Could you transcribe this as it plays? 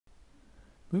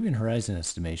Moving horizon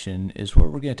estimation is where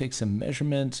we're going to take some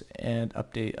measurements and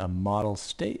update a model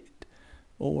state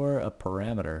or a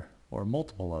parameter or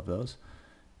multiple of those.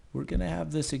 We're going to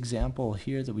have this example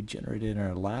here that we generated in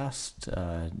our last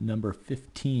number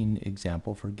 15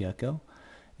 example for GEKKO,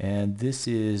 and this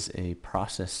is a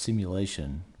process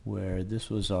simulation where this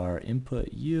was our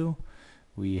input U.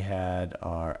 We had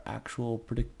our actual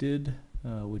predicted,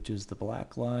 which is the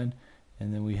black line,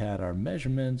 and then we had our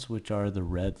measurements, which are the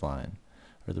red line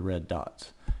or the red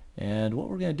dots. And what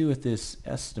we're going to do with this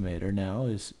estimator now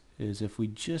is if we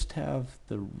just have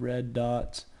the red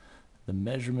dots, the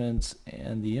measurements,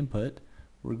 and the input,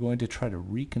 we're going to try to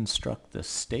reconstruct the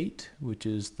state, which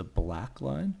is the black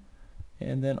line,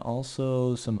 and then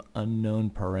also some unknown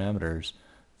parameters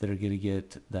that are going to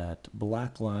get that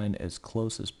black line as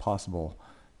close as possible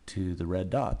to the red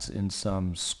dots in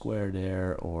some squared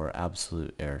error or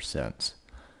absolute error sense.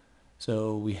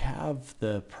 So we have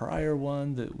the prior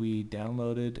one that we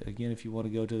downloaded. Again, if you want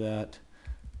to go to that,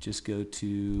 just go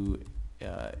to,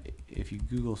 if you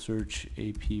Google search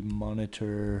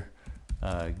APMonitor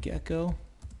GEKKO,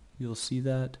 you'll see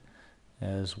that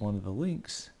as one of the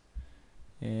links.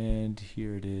 And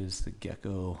here it is, the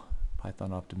GEKKO Python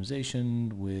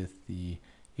optimization with the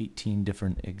 18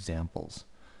 different examples.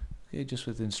 Okay, just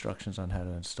with instructions on how to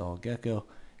install GEKKO.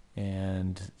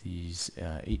 And these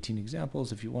 18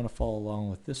 examples, if you want to follow along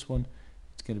with this one,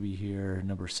 it's going to be here,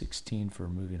 number 16 for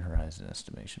moving horizon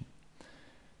estimation.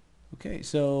 Okay,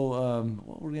 so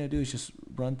what we're going to do is just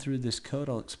run through this code.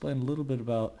 I'll explain a little bit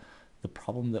about the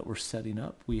problem that we're setting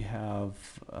up. We have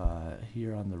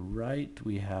here on the right,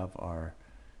 we have our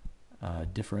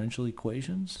differential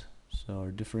equations. So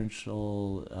our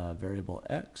differential variable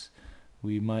x.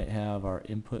 We might have our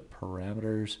input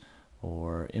parameters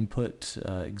or input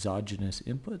exogenous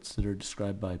inputs that are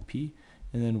described by P,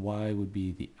 and then Y would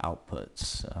be the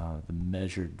outputs, the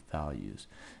measured values.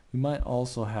 We might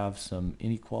also have some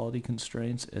inequality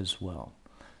constraints as well.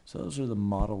 So those are the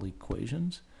model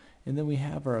equations. And then we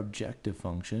have our objective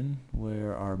function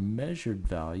where our measured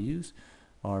values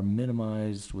are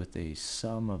minimized with a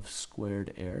sum of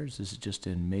squared errors. This is just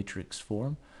in matrix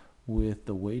form with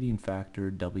the weighting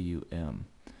factor Wm.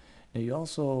 Now you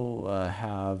also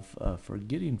have a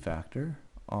forgetting factor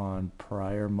on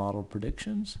prior model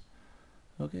predictions.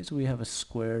 Okay, so we have a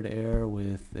squared error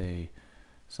with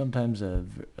sometimes a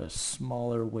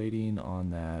smaller weighting on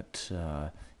that,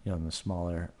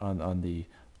 on the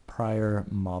prior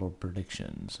model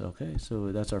predictions. Okay,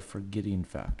 so that's our forgetting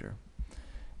factor.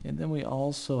 And then we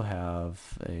also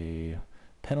have a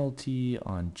penalty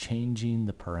on changing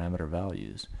the parameter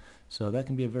values. So that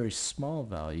can be a very small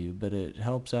value, but it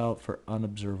helps out for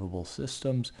unobservable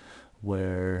systems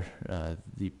where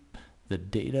the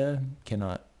data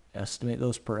cannot estimate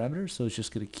those parameters, so it's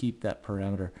just going to keep that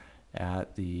parameter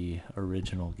at the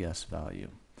original guess value.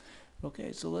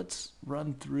 Okay, so let's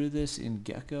run through this in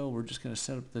GEKKO. We're just going to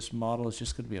set up this model. It's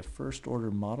just going to be a first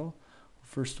order model.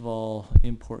 First of all,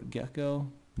 import GEKKO,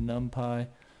 NumPy,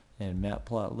 and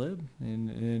matplotlib.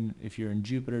 And if you're in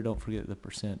Jupyter, don't forget the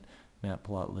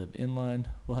 %matplotlib inline.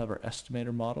 We'll have our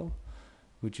estimator model,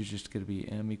 which is just going to be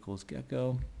m equals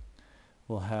GEKKO.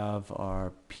 We'll have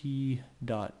our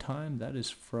p.time. That is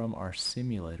from our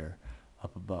simulator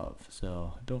up above.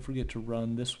 So don't forget to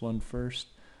run this one first.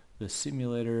 The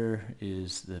simulator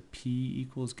is the p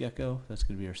equals GEKKO. That's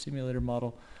going to be our simulator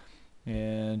model.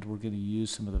 And we're going to use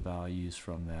some of the values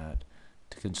from that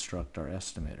to construct our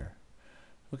estimator.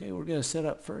 Okay, we're going to set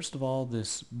up first of all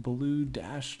this blue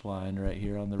dashed line right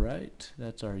here on the right.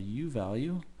 That's our U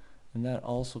value, and that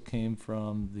also came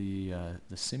from the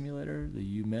simulator,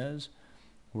 the UMES.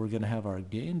 We're going to have our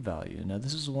gain value. Now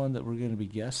this is the one that we're going to be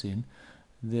guessing.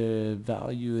 The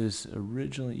value is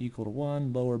originally equal to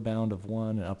 1, lower bound of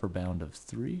 1, and upper bound of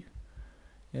 3.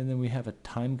 And then we have a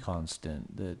time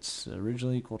constant that's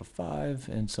originally equal to 5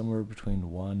 and somewhere between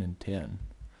 1 and 10.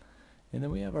 And then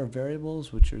we have our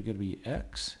variables, which are going to be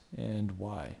x and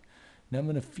y. Now I'm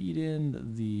going to feed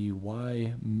in the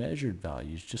y measured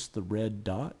values, just the red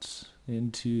dots,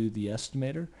 into the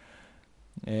estimator.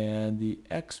 And the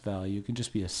x value can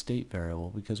just be a state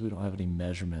variable because we don't have any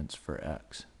measurements for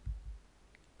x.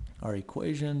 Our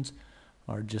equations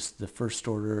are just the first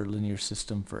order linear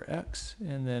system for x,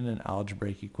 and then an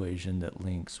algebraic equation that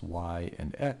links y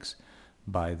and x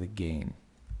by the gain.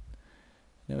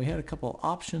 Now we had a couple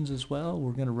options as well.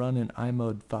 We're going to run in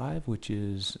iMode 5, which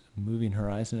is moving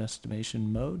horizon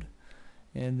estimation mode.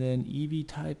 And then EV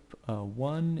type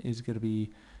 1 is going to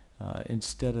be,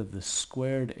 instead of the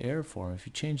squared error form, if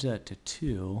you change that to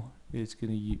 2, it's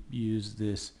going to use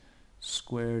this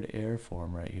squared error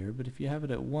form right here. But if you have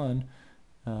it at 1,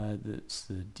 that's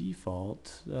the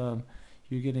default,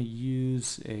 you're going to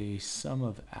use a sum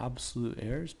of absolute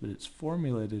errors, but it's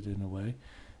formulated in a way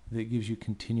that gives you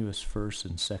continuous first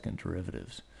and second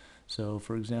derivatives. So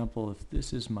for example, if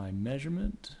this is my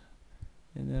measurement,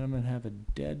 and then I'm going to have a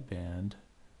deadband,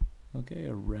 okay,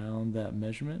 around that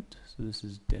measurement, so this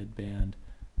is deadband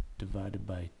divided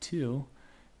by 2,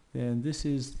 then this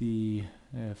is the,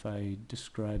 if I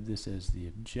describe this as the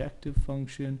objective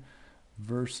function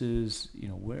versus,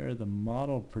 where the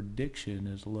model prediction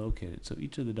is located. So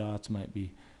each of the dots might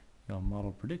be,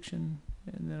 model prediction,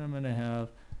 and then I'm going to have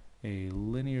a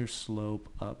linear slope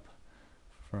up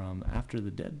from after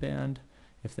the deadband.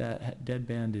 If that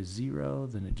deadband is 0,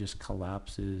 then it just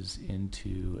collapses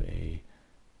into a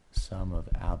sum of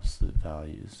absolute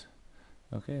values.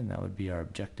 Okay, and that would be our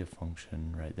objective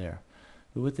function right there.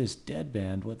 But with this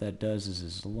deadband, what that does is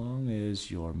as long as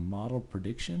your model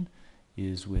prediction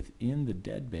is within the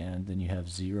deadband, then you have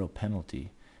 0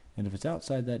 penalty. And if it's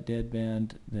outside that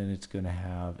deadband, then it's going to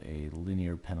have a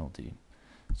linear penalty.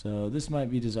 So this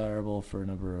might be desirable for a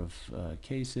number of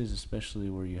cases, especially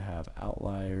where you have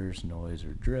outliers, noise,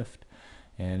 or drift.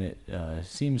 And it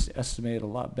seems to estimate a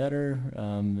lot better,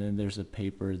 and there's a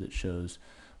paper that shows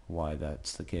why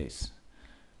that's the case.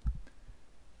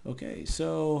 Okay,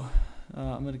 so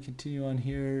I'm going to continue on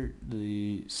here.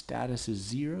 The status is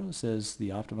 0, says the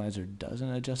optimizer doesn't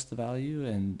adjust the value,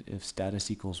 and if status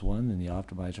equals 1, then the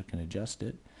optimizer can adjust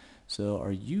it. So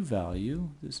our U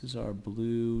value, this is our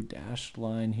blue dashed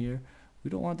line here, we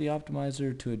don't want the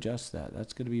optimizer to adjust that.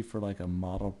 That's going to be for like a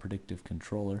model predictive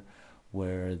controller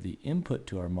where the input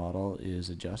to our model is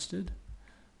adjusted.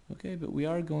 Okay, but we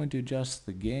are going to adjust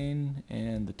the gain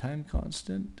and the time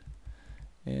constant.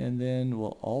 And then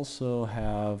we'll also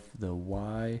have the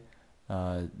Y,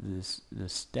 the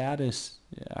status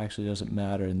actually doesn't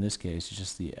matter in this case, it's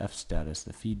just the F status,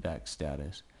 the feedback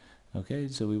status. Okay,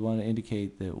 so we want to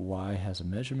indicate that Y has a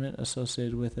measurement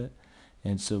associated with it,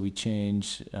 and so we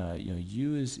change,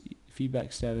 U is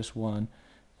feedback status 1,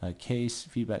 K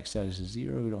feedback status is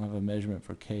 0, we don't have a measurement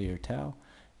for K or tau,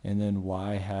 and then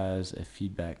Y has a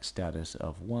feedback status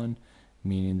of 1,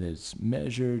 meaning that it's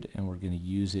measured and we're going to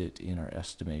use it in our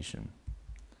estimation.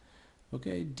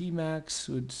 Okay, Dmax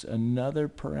is another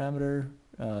parameter.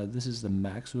 This is the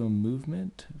maximum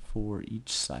movement for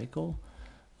each cycle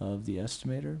of the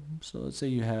estimator. So let's say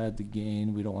you had the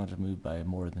gain, we don't want to move by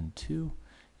more than 2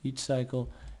 each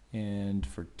cycle, and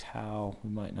for tau we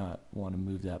might not want to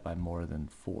move that by more than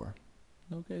 4.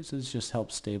 Okay, so this just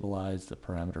helps stabilize the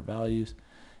parameter values.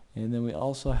 And then we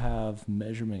also have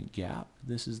measurement gap.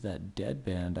 This is that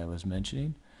deadband I was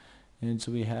mentioning. And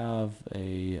so we have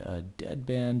a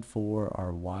deadband for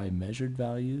our Y measured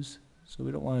values. So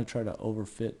we don't want to try to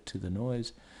overfit to the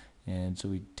noise. And so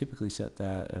we typically set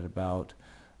that at about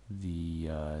the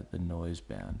noise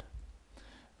band.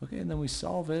 Okay, and then we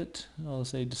solve it. I'll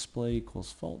say display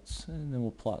equals false, and then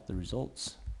we'll plot the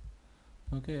results.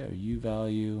 Okay, our U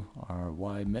value, our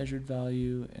Y measured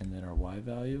value, and then our Y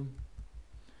value.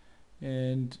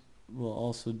 And we'll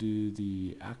also do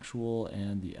the actual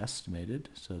and the estimated.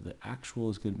 So the actual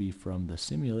is going to be from the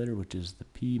simulator, which is the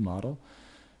P model,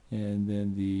 and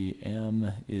then the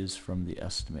M is from the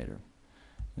estimator.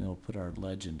 And we'll put our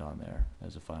legend on there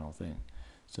as a final thing.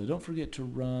 So don't forget to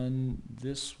run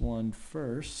this one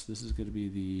first. This is going to be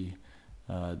the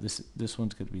this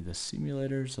one's going to be the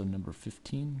simulator. So number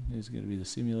 15 is going to be the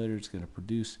simulator. It's going to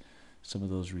produce some of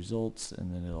those results,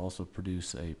 and then it'll also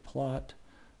produce a plot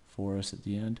for us at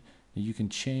the end. And you can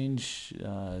change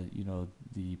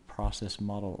the process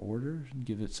model order,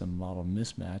 give it some model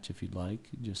mismatch if you'd like.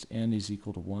 Just n is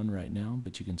equal to 1 right now,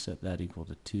 but you can set that equal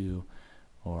to 2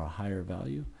 or a higher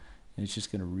value, and it's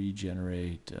just going to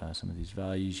regenerate some of these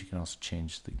values. You can also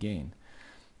change the gain.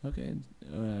 Okay,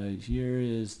 here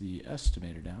is the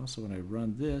estimator now. So when I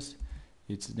run this,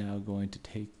 it's now going to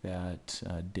take that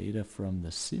data from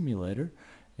the simulator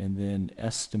and then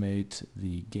estimate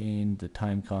the gain, the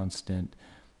time constant,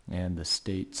 and the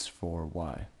states for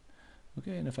Y.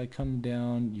 Okay, and if I come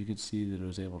down, you can see that I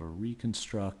was able to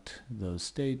reconstruct those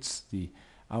states. The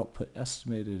output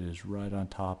estimated is right on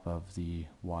top of the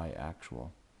Y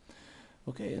actual.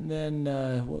 Okay, and then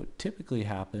what typically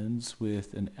happens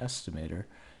with an estimator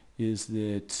is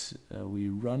that we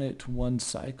run it one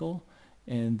cycle,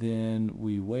 and then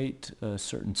we wait a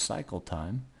certain cycle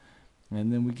time,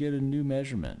 and then we get a new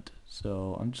measurement.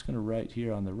 So I'm just going to write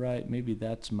here on the right, maybe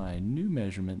that's my new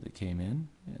measurement that came in,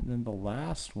 and then the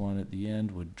last one at the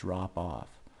end would drop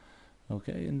off.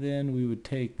 Okay, and then we would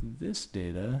take this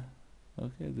data,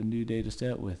 okay, the new data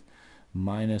set with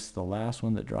minus the last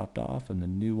one that dropped off and the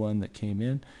new one that came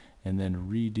in, and then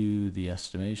redo the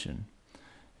estimation.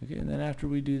 Okay, and then after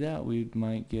we do that, we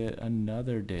might get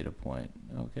another data point.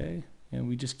 Okay, and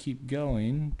we just keep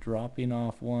going, dropping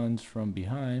off ones from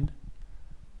behind.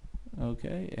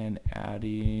 Okay, and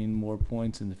adding more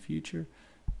points in the future.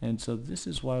 And so this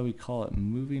is why we call it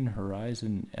moving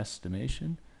horizon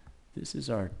estimation. This is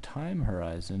our time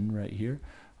horizon right here,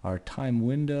 our time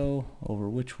window over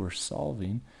which we're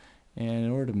solving. And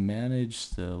in order to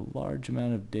manage the large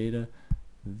amount of data,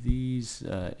 these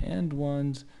end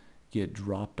ones get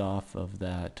dropped off of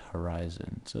that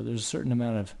horizon. So there's a certain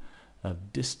amount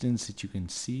of distance that you can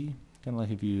see, kind of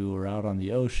like if you were out on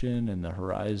the ocean and the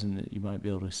horizon that you might be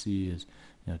able to see is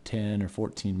 10 or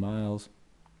 14 miles.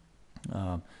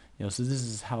 So this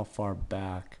is how far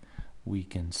back we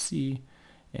can see,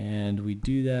 and we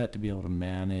do that to be able to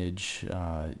manage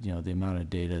the amount of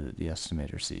data that the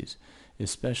estimator sees,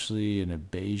 especially in a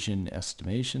Bayesian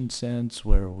estimation sense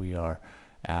where we are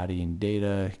adding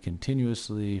data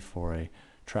continuously for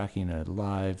tracking a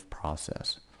live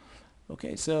process.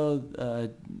 Okay, so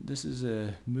this is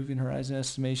a moving horizon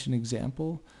estimation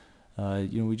example.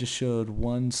 We just showed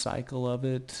one cycle of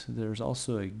it. There's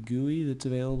also a GUI that's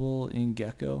available in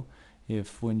GEKKO.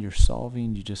 If when you're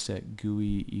solving you just set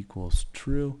GUI equals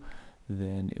true,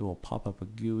 then it will pop up a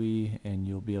GUI and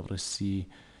you'll be able to see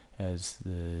as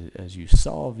you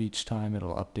solve each time,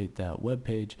 it'll update that web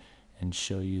page and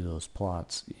show you those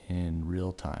plots in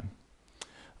real time.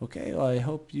 Okay, well, I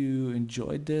hope you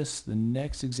enjoyed this. The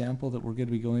next example that we're going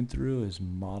to be going through is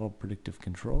model predictive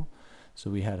control.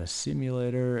 So we had a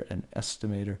simulator, an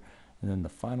estimator, and then the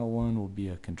final one will be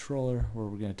a controller where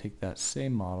we're going to take that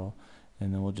same model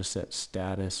and then we'll just set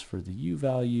status for the U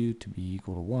value to be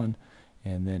equal to 1,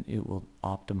 and then it will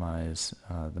optimize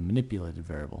the manipulated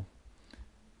variable.